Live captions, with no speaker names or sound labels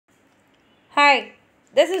Hi,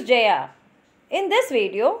 this is Jaya. In this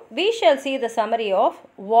video, we shall see the summary of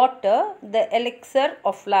Water, the Elixir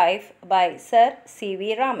of Life by Sir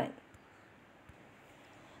C.V.RAMAN.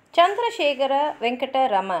 Chandrasekhara Venkata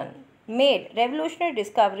Raman made revolutionary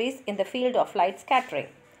discoveries in the field of light scattering.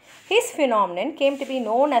 His phenomenon came to be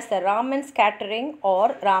known as the Raman scattering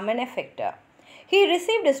or Raman effect. He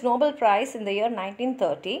received his Nobel Prize in the year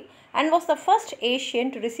 1930 and was the first Asian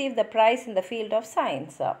to receive the prize in the field of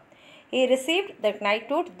science. He received the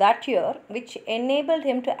knighthood that year, which enabled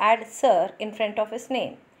him to add Sir in front of his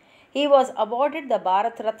name. He was awarded the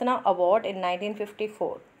Bharat Ratna Award in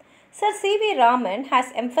 1954. Sir C.V.RAMAN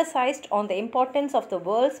has emphasized on the importance of the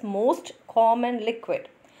world's most common liquid.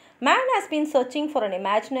 Man has been searching for an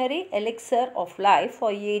imaginary elixir of life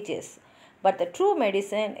for ages, but the true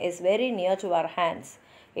medicine is very near to our hands.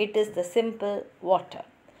 It is the simple water.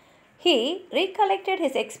 He recollected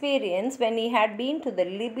his experience when he had been to the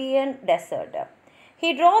Libyan desert.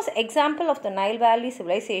 He draws example of the Nile Valley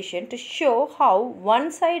civilization to show how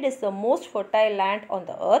one side is the most fertile land on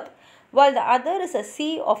the earth, while the other is a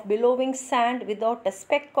sea of billowing sand without a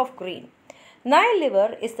speck of green. Nile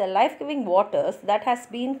River is the life-giving waters that has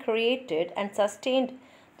been created and sustained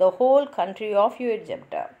the whole country of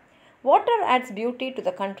Egypt. Water adds beauty to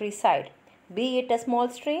the countryside, be it a small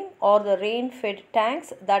stream or the rain-fed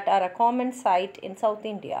tanks that are a common sight in South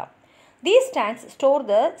India. These tanks store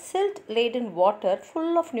the silt-laden water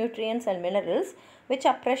full of nutrients and minerals which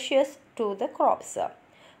are precious to the crops.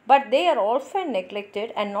 But they are often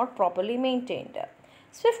neglected and not properly maintained.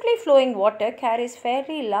 Swiftly flowing water carries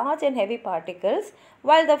fairly large and heavy particles,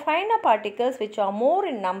 while the finer particles, which are more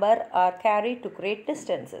in number, are carried to great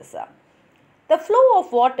distances. The flow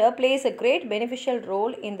of water plays a great beneficial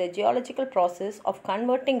role in the geological process of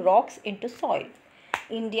converting rocks into soil.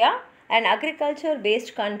 India, an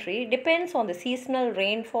agriculture-based country, depends on the seasonal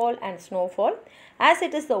rainfall and snowfall, as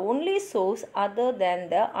it is the only source other than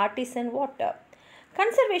the artesian water.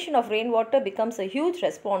 Conservation of rainwater becomes a huge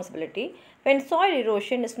responsibility when soil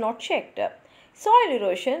erosion is not checked. Soil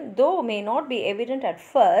erosion, though may not be evident at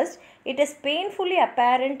first, it is painfully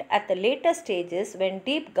apparent at the later stages when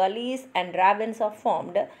deep gullies and ravines are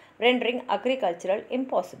formed, rendering agriculture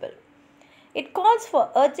impossible. It calls for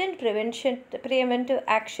urgent preventive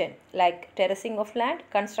action like terracing of land,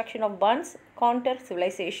 construction of bunds, counter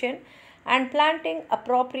civilization, and planting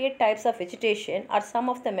appropriate types of vegetation are some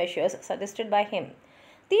of the measures suggested by him.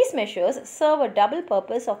 These measures serve a double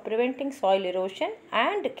purpose of preventing soil erosion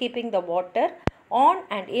and keeping the water on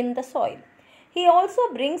and in the soil. He also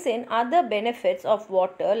brings in other benefits of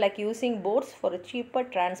water like using boats for a cheaper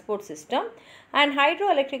transport system and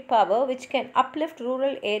hydroelectric power which can uplift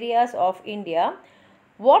rural areas of India.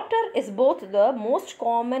 Water is both the most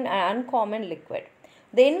common and uncommon liquid.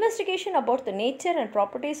 The investigation about the nature and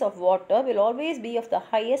properties of water will always be of the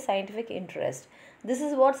highest scientific interest. This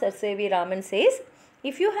is what Sir C.V.RAMAN says.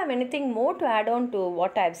 If you have anything more to add on to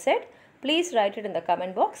what I have said, please write it in the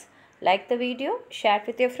comment box. Like the video, share it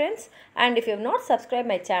with your friends, and if you have not subscribed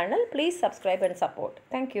my channel, please subscribe and support.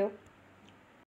 Thank you.